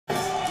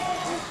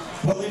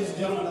Well, ladies and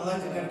gentlemen, I'd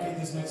like to dedicate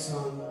this next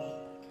song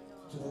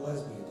to the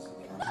lesbians in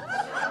the audience.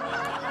 In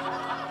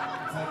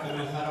fact, I'm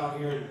going to head out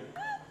here and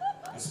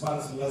I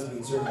spotted some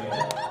lesbians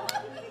earlier.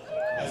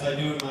 As I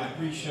do in my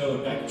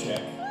pre-show deck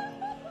check,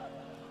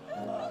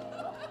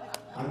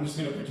 I'm just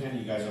going to pretend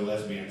you guys are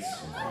lesbians.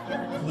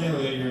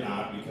 Clearly you're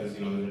not, because,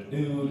 you know, there's a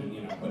dude, and,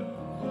 you know,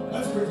 but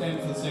let's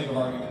pretend for the sake of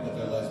argument that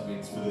they're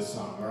lesbians for this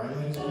song, alright,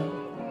 ladies and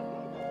gentlemen?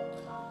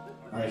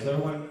 Alright, is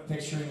everyone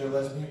picturing they're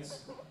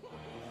lesbians?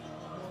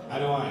 I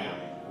know I am.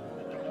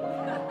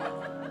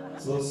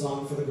 It's a little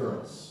song for the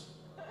girls.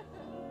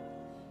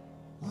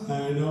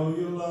 I know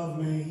you love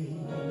me,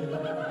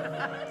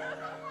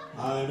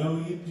 I know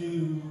you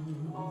do.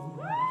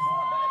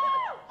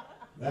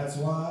 That's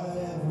why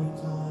every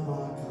time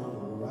I come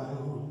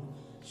around,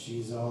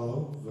 she's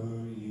all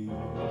over you.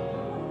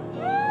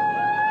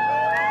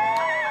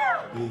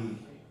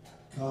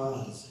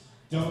 Because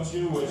don't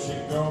you wish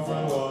your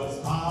girlfriend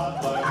was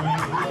hot like me?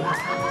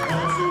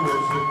 Don't you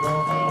wish your